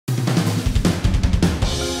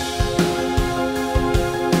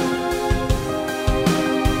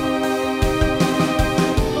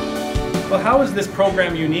how is this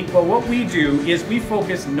program unique? Well, what we do is we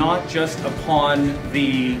focus not just upon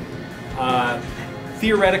the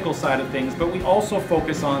theoretical side of things, but we also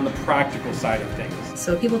focus on the practical side of things.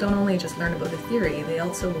 So people don't only just learn about the theory, they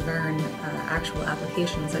also learn actual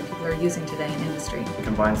applications that people are using today in industry. It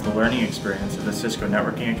combines the learning experience of the Cisco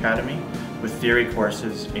Networking Academy with theory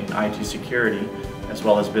courses in IT security as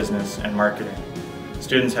well as business and marketing.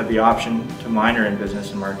 Students have the option to minor in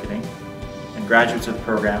business and marketing, and graduates of the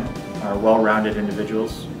program are well-rounded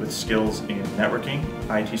individuals with skills in networking,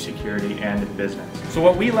 IT security, and in business. So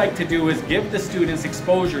what we like to do is give the students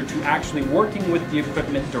exposure to actually working with the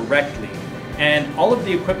equipment directly. And all of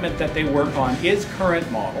the equipment that they work on is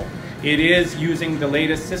current model. It is using the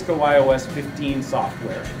latest Cisco iOS 15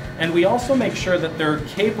 software. And we also make sure that they're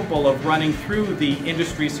capable of running through the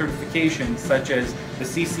industry certifications such as the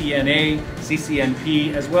CCNA,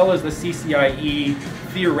 CCNP, as well as the CCIE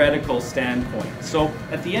theoretical standpoint. So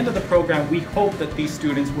at the end of the program, we hope that these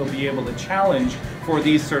students will be able to challenge for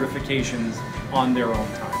these certifications on their own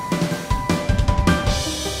time.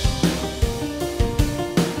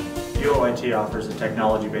 UOIT offers a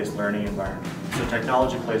technology-based learning environment, so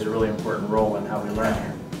technology plays a really important role in how we learn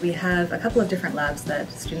here. We have a couple of different labs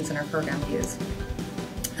that students in our program use.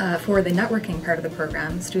 For the networking part of the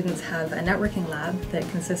program, students have a networking lab that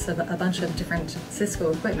consists of a bunch of different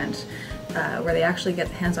Cisco equipment where they actually get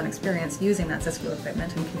hands-on experience using that Cisco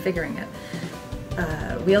equipment and configuring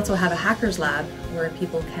it. We also have a hackers lab where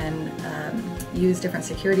people can use different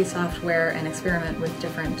security software and experiment with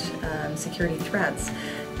different security threats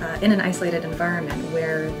in an isolated environment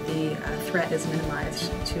where the threat is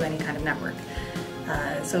minimized to any kind of network.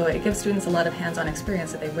 So it gives students a lot of hands-on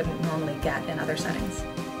experience that they wouldn't normally get in other settings.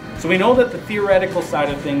 So we know that the theoretical side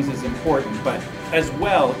of things is important, but as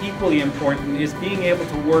well, equally important is being able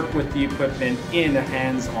to work with the equipment in a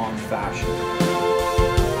hands-on fashion.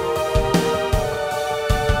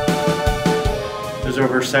 There's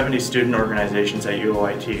over 70 student organizations at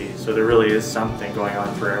UOIT, so there really is something going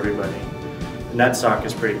on for everybody. The NetSoc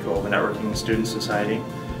is pretty cool, the Networking Student Society.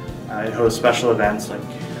 It hosts special events like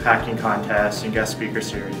hacking contests and guest speaker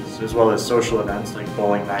series, as well as social events like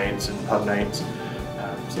bowling nights and pub nights.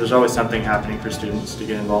 So there's always something happening for students to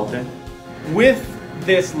get involved in. With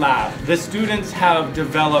this lab, the students have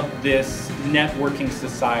developed this networking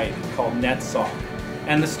society called NetSoc.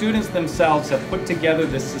 And the students themselves have put together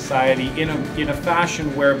this society in a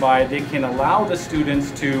fashion whereby they can allow the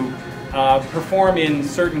students to perform in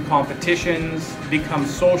certain competitions, become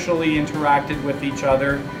socially interacted with each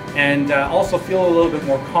other, and also feel a little bit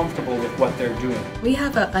more comfortable with what they're doing. We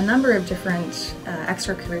have a number of different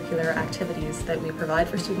extracurricular activities that we provide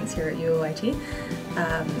for students here at UOIT.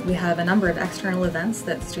 We have a number of external events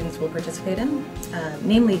that students will participate in,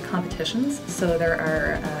 namely competitions. So there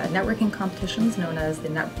are networking competitions known as the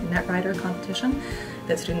NetRider competition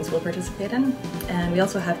that students will participate in, and we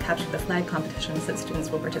also have Capture the Flag competitions that students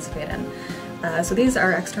will participate in. So these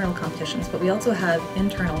are external competitions, but we also have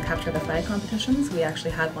internal Capture the Flag competitions. We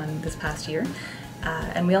actually had one this past year.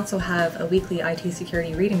 And we also have a weekly IT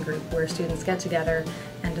security reading group where students get together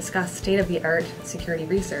and discuss state-of-the-art security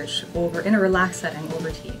research in a relaxed setting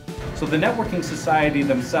over tea. So the Networking Society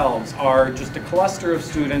themselves are just a cluster of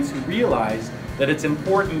students who realize that it's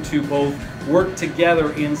important to both work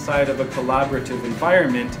together inside of a collaborative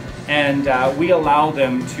environment, and we allow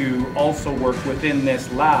them to also work within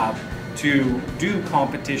this lab to do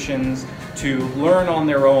competitions, to learn on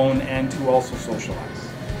their own, and to also socialize.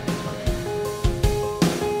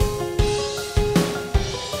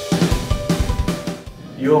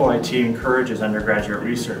 UOIT encourages undergraduate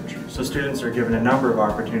research, so students are given a number of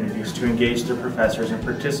opportunities to engage their professors and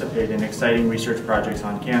participate in exciting research projects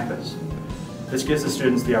on campus. This gives the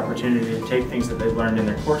students the opportunity to take things that they've learned in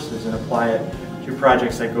their courses and apply it to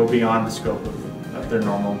projects that go beyond the scope of their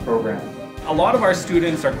normal program. A lot of our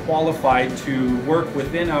students are qualified to work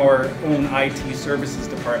within our own IT services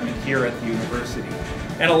department here at the university.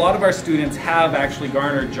 And a lot of our students have actually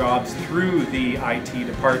garnered jobs through the IT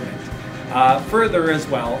department. Further as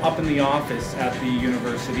well, up in the office at the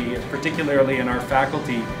university, particularly in our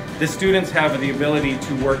faculty, the students have the ability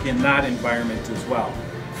to work in that environment as well.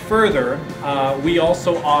 Further, we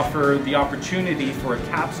also offer the opportunity for a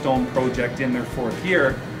Capstone Project in their fourth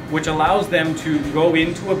year, which allows them to go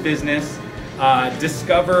into a business,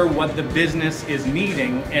 discover what the business is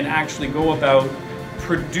needing, and actually go about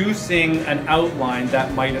producing an outline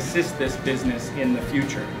that might assist this business in the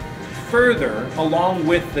future. Further, along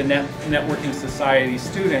with the Networking Society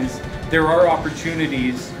students, there are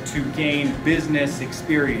opportunities to gain business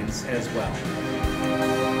experience as well.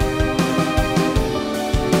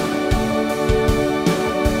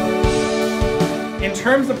 In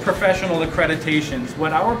terms of professional accreditations,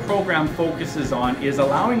 what our program focuses on is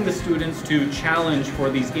allowing the students to challenge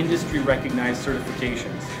for these industry-recognized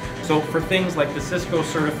certifications. So for things like the Cisco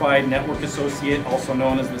Certified Network Associate, also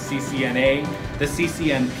known as the CCNA, the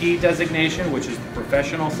CCNP designation, which is the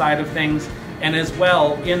professional side of things, and as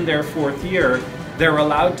well, in their 4th year, they're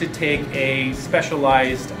allowed to take a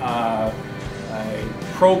specialized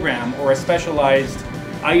program or a specialized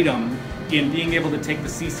item in being able to take the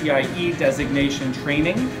CCIE designation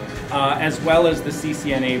training, as well as the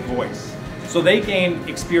CCNA voice. So they gain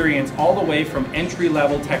experience all the way from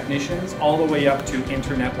entry-level technicians all the way up to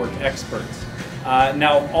internetwork experts.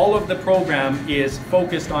 Now, all of the program is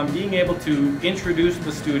focused on being able to introduce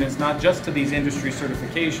the students not just to these industry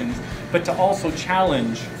certifications, but to also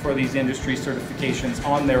challenge for these industry certifications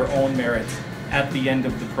on their own merits at the end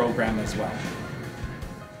of the program as well.